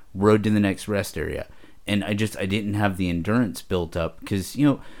 rode to the next rest area. And I didn't have the endurance built up, because,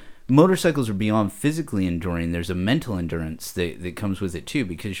 motorcycles are beyond physically enduring. There's a mental endurance that comes with it too,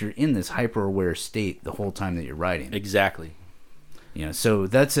 because you're in this hyper-aware state the whole time that you're riding. Exactly. So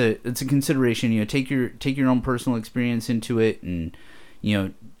that's a consideration. Take your own personal experience into it, and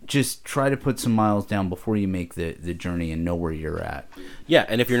just try to put some miles down before you make the journey and know where you're at. Yeah,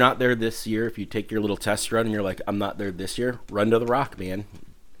 and if you're not there this year, if you take your little test run and you're like, I'm not there this year, run to the Rock, man.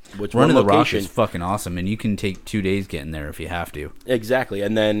 Run to the Rock is fucking awesome, and you can take 2 days getting there if you have to. Exactly,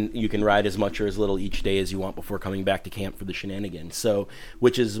 and then you can ride as much or as little each day as you want before coming back to camp for the shenanigans. So,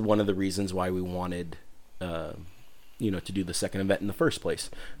 which is one of the reasons why we wanted, to do the second event in the first place.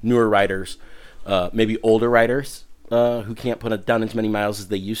 Newer riders, maybe older riders, who can't put down as many miles as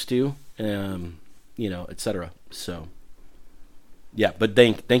they used to, etc. So, yeah, but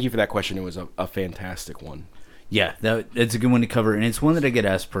thank you for that question. It was a fantastic one. Yeah, that's a good one to cover, and it's one that I get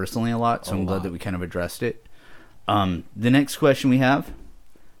asked personally a lot, so I'm glad that we kind of addressed it. The next question we have,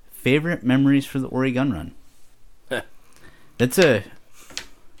 favorite memories for the Oregon Run?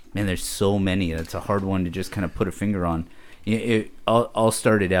 There's so many. That's a hard one to just kind of put a finger on. I'll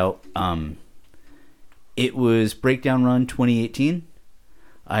start it out. It was Breakdown Run 2018.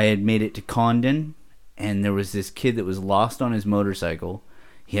 I had made it to Condon, and there was this kid that was lost on his motorcycle.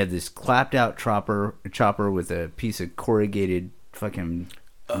 He had this clapped out chopper with a piece of corrugated fucking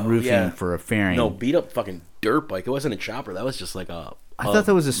roofing for a fairing. No, beat up fucking dirt bike. It wasn't a chopper. That was just like a... I thought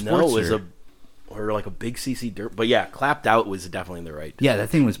that was a Sportster. No, it was or like a big CC dirt. But yeah, clapped out was definitely the right. Yeah, that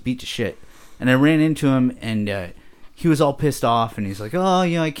thing was beat to shit. And I ran into him, and he was all pissed off, and he's like, oh,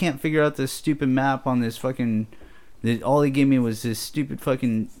 I can't figure out this stupid map on this fucking... All he gave me was this stupid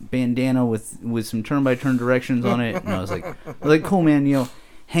fucking bandana with some turn-by-turn directions on it. And I was like, cool, man,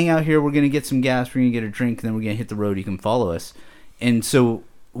 hang out here. We're going to get some gas. We're going to get a drink, and then we're going to hit the road. You can follow us. And so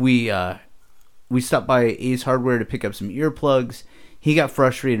we stopped by Ace Hardware to pick up some earplugs. He got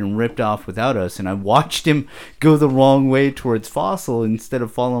frustrated and ripped off without us, and I watched him go the wrong way towards Fossil instead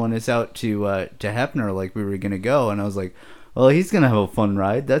of following us out to Heppner like we were going to go. And I was like, well, he's going to have a fun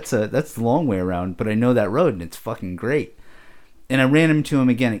ride. That's the long way around, but I know that road, and it's fucking great. And I ran into him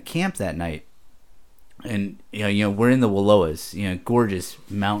again at camp that night. And, we're in the Wallowas, gorgeous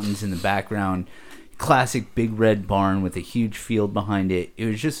mountains in the background, classic big red barn with a huge field behind it. It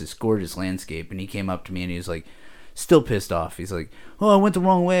was just this gorgeous landscape. And he came up to me, and he was like, still pissed off. He's like, oh, I went the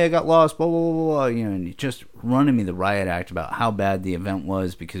wrong way. I got lost, blah, blah, blah, blah. And he just running me the riot act about how bad the event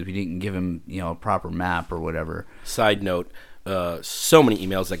was because we didn't give him, a proper map or whatever. Side note, so many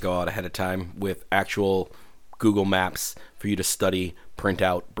emails that go out ahead of time with actual Google Maps for you to study, print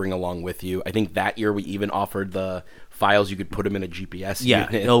out, bring along with you. I think that year we even offered the files you could put them in a GPS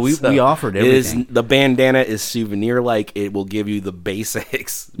unit. No, we offered everything. The bandana is souvenir-like. It will give you the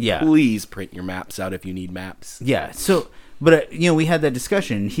basics. Yeah. Please print your maps out if you need maps. Yeah, so... But, we had that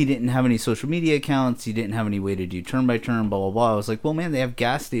discussion. He didn't have any social media accounts. He didn't have any way to do turn-by-turn, blah, blah, blah. I was like, well, man, they have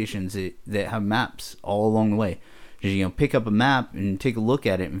gas stations that have maps all along the way. Just, pick up a map and take a look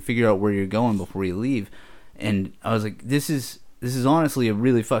at it and figure out where you're going before you leave. And I was like, this is honestly a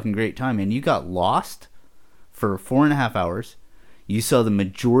really fucking great time. And you got lost for 4.5 hours. You saw the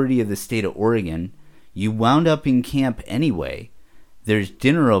majority of the state of Oregon. You wound up in camp anyway. There's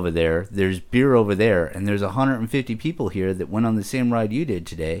dinner over there, there's beer over there, and there's 150 people here that went on the same ride you did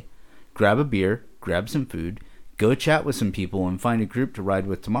today. Grab a beer, grab some food, go chat with some people, and find a group to ride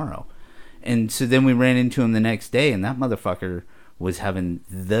with tomorrow. And so then we ran into him the next day, and that motherfucker was having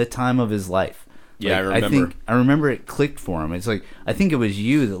the time of his life. Yeah, I remember. I remember it clicked for him. It's like, I think it was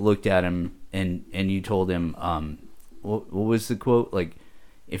you that looked at him, and you told him, what was the quote? Like,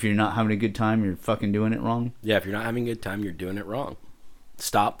 if you're not having a good time, you're fucking doing it wrong? Yeah, if you're not having a good time, you're doing it wrong.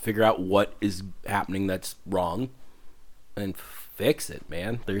 Stop, figure out what is happening that's wrong, and fix it,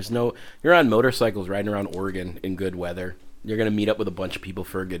 man. You're on motorcycles riding around Oregon in good weather. You're going to meet up with a bunch of people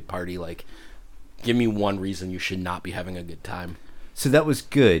for a good party. Like, give me one reason you should not be having a good time. So that was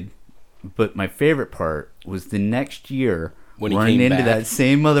good, but my favorite part was the next year when he running came into back. that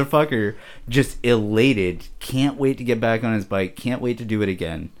same motherfucker, just elated, can't wait to get back on his bike, can't wait to do it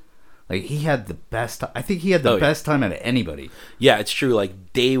again. Like, he had the best I think he had the best time out of anybody. Yeah, it's true.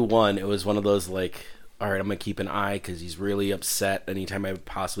 Like, day one, it was one of those, like, all right, I'm going to keep an eye because he's really upset anytime I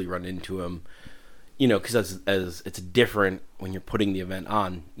possibly run into him. Because as it's different when you're putting the event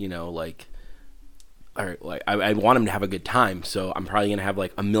on, like, all right, like, I want him to have a good time. So I'm probably going to have,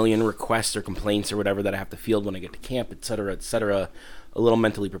 like, a million requests or complaints or whatever that I have to field when I get to camp, et cetera, a little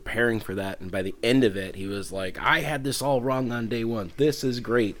mentally preparing for that. And by the end of it, he was like, I had this all wrong on day one. This is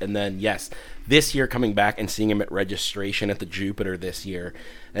great. And then, yes, this year coming back and seeing him at registration at the Jupiter this year,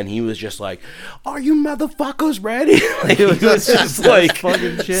 and he was just like, are you motherfuckers ready? Like, he was just like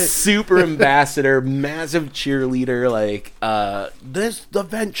super ambassador, massive cheerleader. Like, this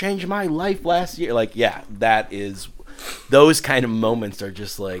event changed my life last year. Like, yeah, those kind of moments are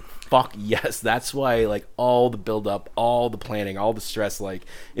just like, fuck yes. That's why, like, all the build up, all the planning, all the stress, like,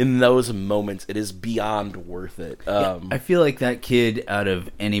 in those moments, it is beyond worth it. I feel like that kid, out of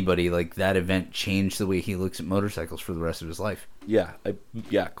anybody, like, that event changed the way he looks at motorcycles for the rest of his life. Yeah,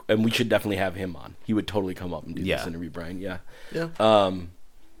 and we should definitely have him on. He would totally come up and do this interview, Brian. Yeah.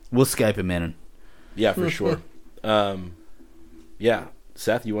 We'll Skype him in. Yeah, for sure. Yeah.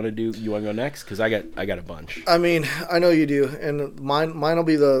 Seth, you want to go next? Because I got a bunch. I mean, I know you do, and mine will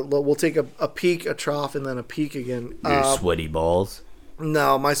be we'll take a peak, a trough, and then a peak again. Your sweaty balls.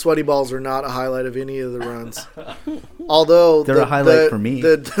 No, my sweaty balls are not a highlight of any of the runs. Although they're a highlight for me.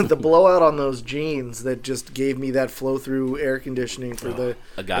 The blowout on those jeans that just gave me that flow through air conditioning for the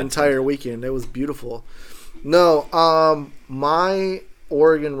entire weekend. It was beautiful. No, my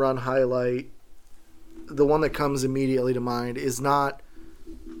Oregon run highlight, the one that comes immediately to mind, is not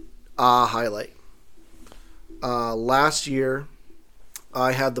a highlight. Last year,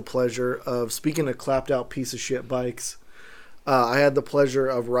 I had the pleasure of, speaking of clapped out piece of shit bikes, I had the pleasure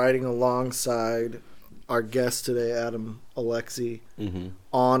of riding alongside our guest today, Adam Alexi,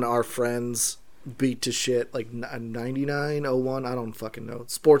 on our friend's beat to shit, like 9901, I don't fucking know,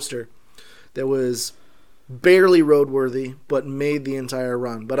 Sportster, that was barely roadworthy, but made the entire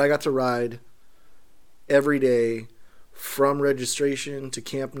run. But I got to ride every day from registration to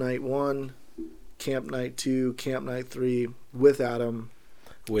Camp Night 1, Camp Night 2, Camp Night 3 with Adam.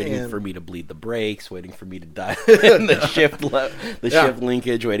 Waiting for me to bleed the brakes, waiting for me to die in the shift shift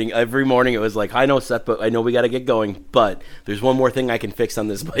linkage, waiting every morning. It was like, I know, Seth, but I know we got to get going, but there's one more thing I can fix on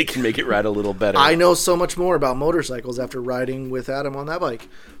this bike and make it ride a little better. I know so much more about motorcycles after riding with Adam on that bike.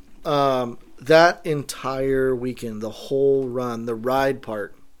 That entire weekend, the whole run, the ride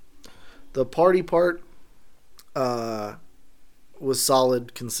part, the party part, was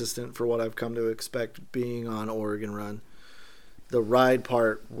solid, consistent for what I've come to expect being on Oregon Run. The ride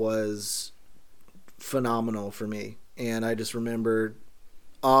part was phenomenal for me, and I just remember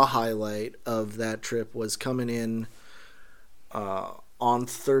a highlight of that trip was coming in on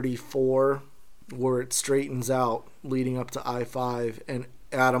 34 where it straightens out leading up to I-5, and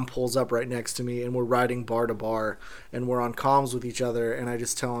Adam pulls up right next to me, and we're riding bar to bar, and we're on comms with each other, and I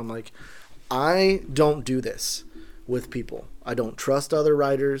just tell him, like, I don't do this with people. I don't trust other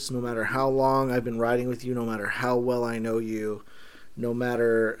riders, no matter how long I've been riding with you, no matter how well I know you, no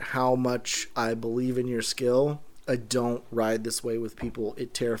matter how much I believe in your skill. I don't ride this way with people.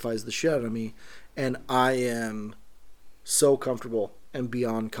 It terrifies the shit out of me, and I am so comfortable and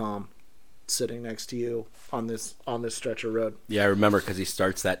beyond calm sitting next to you on this stretch of road. Yeah, I remember, because he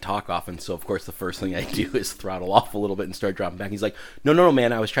starts that talk off, and so of course the first thing I do is throttle off a little bit and start dropping back. He's like, no,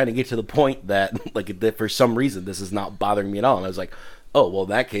 man, I was trying to get to the point that, like, that for some reason this is not bothering me at all. And I was like, oh, well, in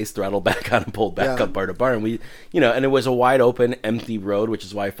that case, throttle back on and pull back up bar to bar. And we, and it was a wide open, empty road, which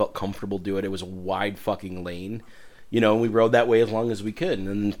is why I felt comfortable doing it. It was a wide fucking lane, and we rode that way as long as we could. And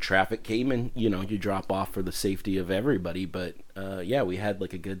then traffic came, and, you drop off for the safety of everybody. But, yeah, we had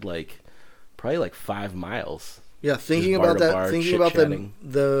like a good, probably like 5 miles. Yeah, thinking about that, thinking about that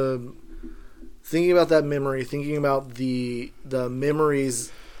memory, thinking about the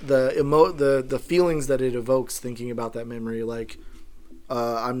memories, the feelings that it evokes, thinking about that memory, like,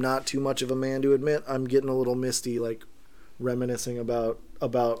 I'm not too much of a man to admit I'm getting a little misty, like, reminiscing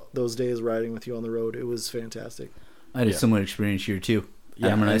about those days riding with you on the road. It was fantastic. I had a similar experience here too.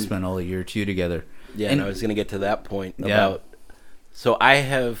 Adam and I spent all a year or two together. Yeah, and I was going to get to that point about. So I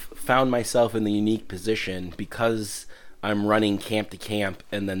have found myself in the unique position, because I'm running camp to camp,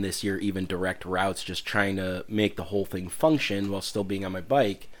 and then this year even direct routes, just trying to make the whole thing function while still being on my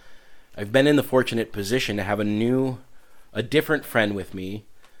bike. I've been in the fortunate position to have a different friend with me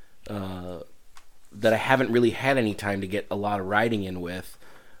that I haven't really had any time to get a lot of riding in with.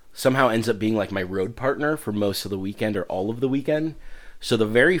 Somehow ends up being like my road partner for most of the weekend or all of the weekend. So the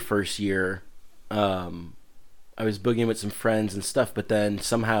very first year, I was boogieing with some friends and stuff, but then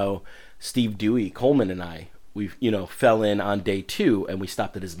somehow Steve Dewey, Coleman, and I, we fell in on day 2, and we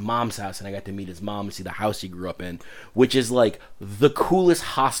stopped at his mom's house, and I got to meet his mom and see the house he grew up in, which is like the coolest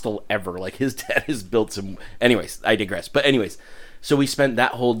hostel ever. Like, his dad has built some. Anyways, I digress. But anyways, so we spent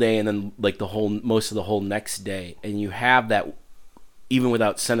that whole day, and then like most of the whole next day, and you have that. Even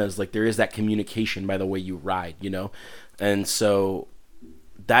without Sennas, like, there is that communication by the way you ride, and so.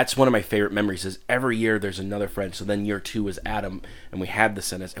 That's one of my favorite memories, is every year there's another friend. So then year 2 was Adam, and we had the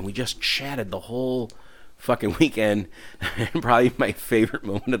Sennas, and we just chatted the whole fucking weekend. And probably my favorite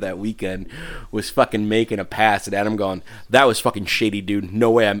moment of that weekend was fucking making a pass, and Adam going, that was fucking shady, dude. No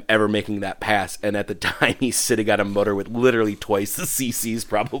way I'm ever making that pass. And at the time, he's sitting on a motor with literally twice the CCs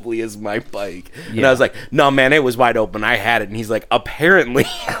probably as my bike. Yeah. And I was like, no, man, it was wide open. I had it. And he's like, apparently.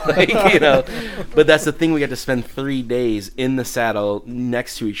 But that's the thing. We got to spend 3 days in the saddle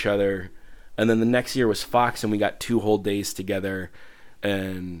next to each other. And then the next year was Fox, and we got 2 whole days together.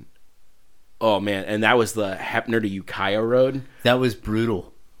 And... oh, man, and that was the Heppner to Ukiah road. That was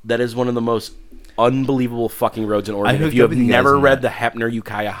brutal. That is one of the most unbelievable fucking roads in Oregon. If you have never read the Heppner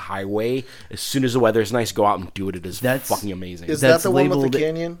Ukiah Highway, as soon as the weather's nice, go out and do it. It is fucking amazing. Is that the one with the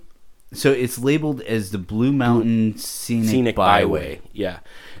canyon? So it's labeled as the Blue Mountain Scenic Byway. Yeah.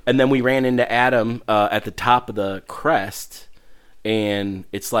 And then we ran into Adam at the top of the crest, and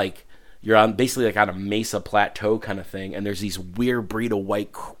it's like you're on basically like on a mesa plateau kind of thing, and there's these weird breed of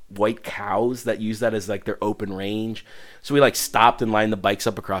white cows that use that as like their open range. So we like stopped and lined the bikes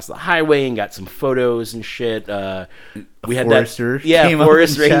up across the highway and got some photos and shit. We had Forester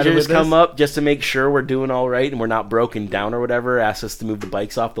forest rangers come come up just to make sure we're doing all right and we're not broken down or whatever. Asked us to move the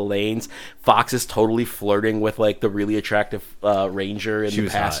bikes off the lanes. Fox is totally flirting with like the really attractive ranger in the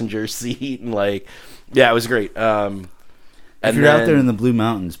passenger seat, and like, yeah, it was great. If you're out there in the Blue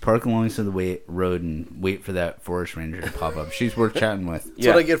Mountains, park alongside the road and wait for that forest ranger to pop up. She's worth chatting with. That's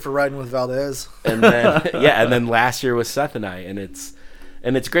what I get for riding with Valdez. And then and then last year was Seth and I, and it's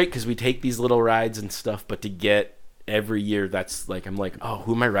great because we take these little rides and stuff. But to get every year, that's like I'm like, oh,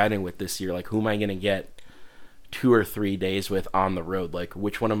 who am I riding with this year? Like, who am I gonna get 2 or 3 days with on the road? Like,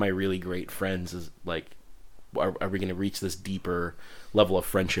 which one of my really great friends is like, are we gonna reach this deeper level of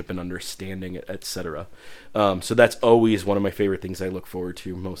friendship and understanding, etc. So that's always one of my favorite things I look forward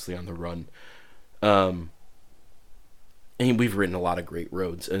to, mostly on the run. And we've ridden a lot of great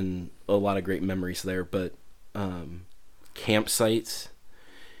roads and a lot of great memories there, but campsites,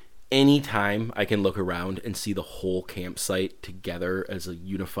 anytime I can look around and see the whole campsite together as a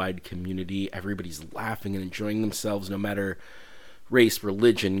unified community, everybody's laughing and enjoying themselves, no matter race,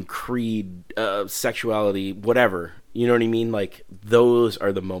 religion, creed, sexuality, whatever. You know what I mean? Like, those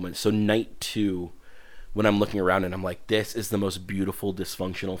are the moments. So night 2, when I'm looking around and I'm like, this is the most beautiful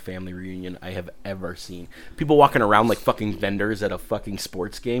dysfunctional family reunion I have ever seen. People walking around like fucking vendors at a fucking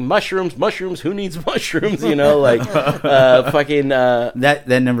sports game. Mushrooms, who needs mushrooms? You know, like, fucking... That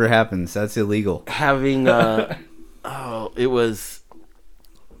never happens. That's illegal. Having, it was...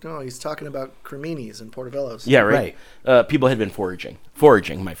 No, he's talking about creminis and portobellos. Yeah, right. People had been foraging,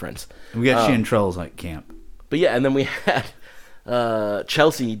 my friends. We got Chanterelles at camp. But yeah, and then we had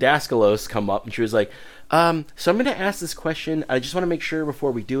Chelsea Daskalos come up, and she was like, so I'm going to ask this question. I just want to make sure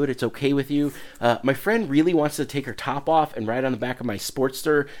before we do it, it's okay with you. My friend really wants to take her top off and ride on the back of my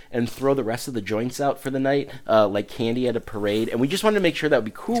Sportster and throw the rest of the joints out for the night, like candy at a parade. And we just wanted to make sure that would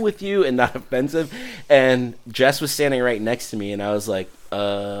be cool with you and not offensive. And Jess was standing right next to me, and I was like,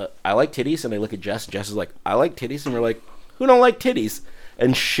 I like titties. And I look at Jess, and Jess is like, I like titties. And we're like, who don't like titties?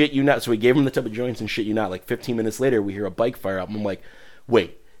 And shit you not. So we gave him the tub of joints, and shit you not. Like 15 minutes later, we hear a bike fire up. And I'm like,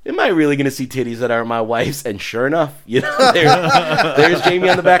 wait, am I really going to see titties that aren't my wife's? And sure enough, you know, there's Jamie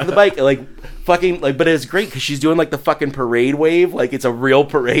on the back of the bike. Like, fucking, like, but it's great because she's doing, like, the fucking parade wave. Like, it's a real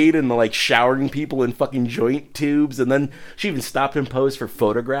parade, and, like, showering people in fucking joint tubes. And then she even stopped and posed for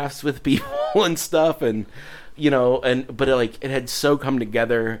photographs with people and stuff. And, you know, but it had so come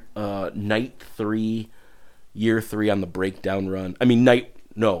together. Night 3, year 3 on the breakdown run. I mean, night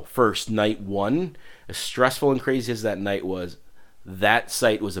 1, as stressful and crazy as that night was, that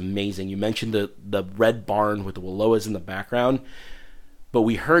site was amazing. You mentioned the red barn with the Wallowas in the background, but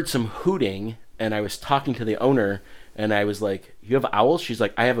we heard some hooting, and I was talking to the owner, and I was like, you have owls? She's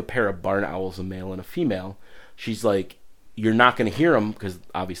like, I have a pair of barn owls, a male and a female. She's like, you're not going to hear them because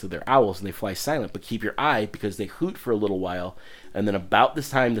obviously they're owls and they fly silent, but keep your eye because they hoot for a little while, and then about this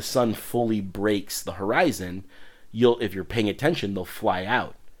time the sun fully breaks the horizon, if you're paying attention, they'll fly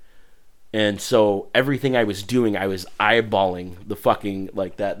out. And so everything I was doing, I was eyeballing the fucking,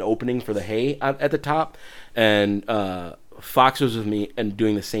 like, that opening for the hay at the top. And Fox was with me and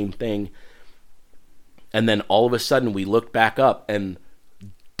doing the same thing. And then all of a sudden we looked back up and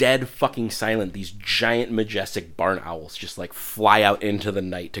dead fucking silent, these giant majestic barn owls just like fly out into the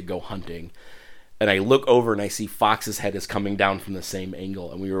night to go hunting. And I look over and I see Fox's head is coming down from the same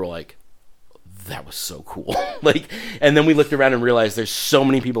angle. And we were like, that was so cool. Like, and then we looked around and realized there's so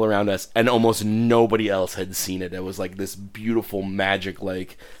many people around us and almost nobody else had seen it. It was like this beautiful magic,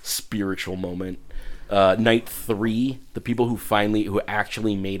 like, spiritual moment. Night 3, the people who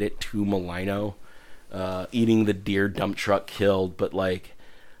actually made it to Malino, eating the deer dump truck killed, but like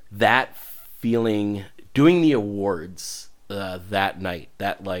that feeling, doing the awards that night,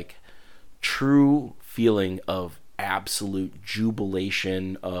 that like true feeling of absolute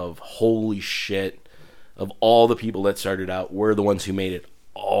jubilation, of holy shit, of all the people that started out were the ones who made it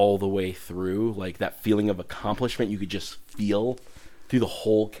all the way through. Like that feeling of accomplishment you could just feel through the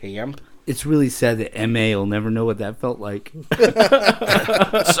whole camp. It's really sad that MA will never know what that felt like.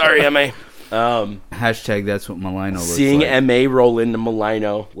 Sorry, MA. Hashtag that's what Malino looks seeing like. MA roll into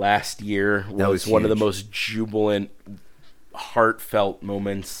Malino last year was one of the huge. most jubilant, heartfelt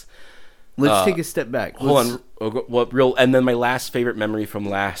moments. Let's take a step back. Hold on. And then my last favorite memory from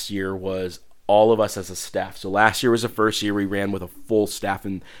last year was all of us as a staff. So last year was the first year we ran with a full staff,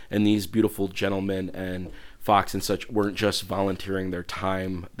 and these beautiful gentlemen and Fox and such weren't just volunteering their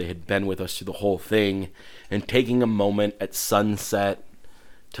time. They had been with us through the whole thing, and taking a moment at sunset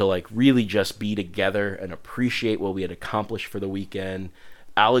to like really just be together and appreciate what we had accomplished for the weekend.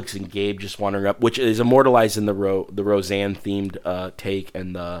 Alex and Gabe just wandering up, which is immortalized in the Roseanne themed take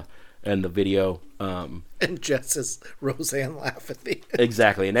and the video. And Jess's Roseanne laugh at the end.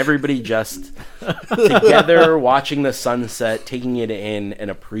 Exactly, and everybody just together watching the sunset, taking it in and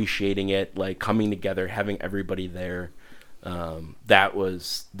appreciating it, like coming together, having everybody there.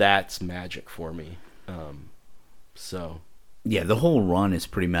 That's magic for me. So yeah, the whole run is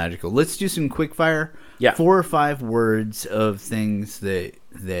pretty magical. Let's do some quick fire. Yeah. 4 or 5 words of things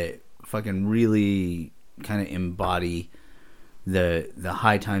that fucking really kind of embody the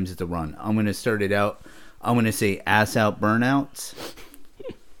high times at the run. I'm going to start it out. I'm going to say ass out burnouts.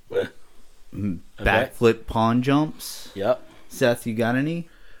 Backflip pond jumps. Yep. Seth, you got any?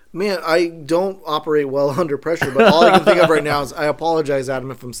 Man, I don't operate well under pressure, but all I can think of right now is, I apologize, Adam,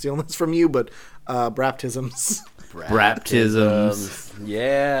 if I'm stealing this from you, but baptisms. Baptisms.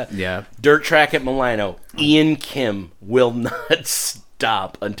 Yeah. Dirt track at Milano. Ian Kim will not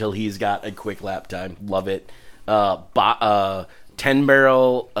stop until he's got a quick lap time. Love it. 10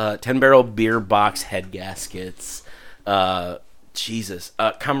 barrel beer box head gaskets. Jesus.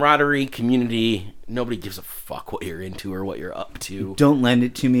 Camaraderie, community. Nobody gives a fuck what you're into or what you're up to. Don't lend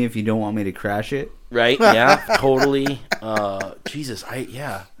it to me if you don't want me to crash it. Right? Yeah, totally. Jesus.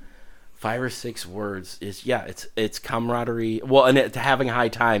 5 or 6 words is it's camaraderie. Well, and it's having high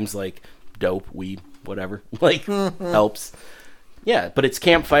times, like dope, weed, whatever, like helps. Yeah, but it's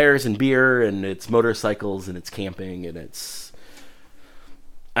campfires and beer and it's motorcycles and it's camping and it's,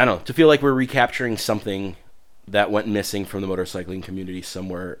 I don't know, to feel like we're recapturing something that went missing from the motorcycling community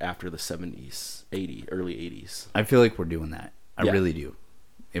somewhere after the 70s, early 80s. I feel like we're doing that. I really do.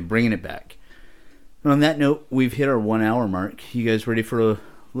 And bringing it back. And on that note, we've hit our 1 hour mark. You guys ready for a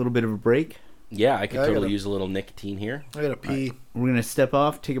little bit of a break? Yeah, I could totally use a little nicotine here. I gotta pee. We're going to step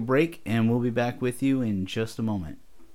off, take a break, and we'll be back with you in just a moment.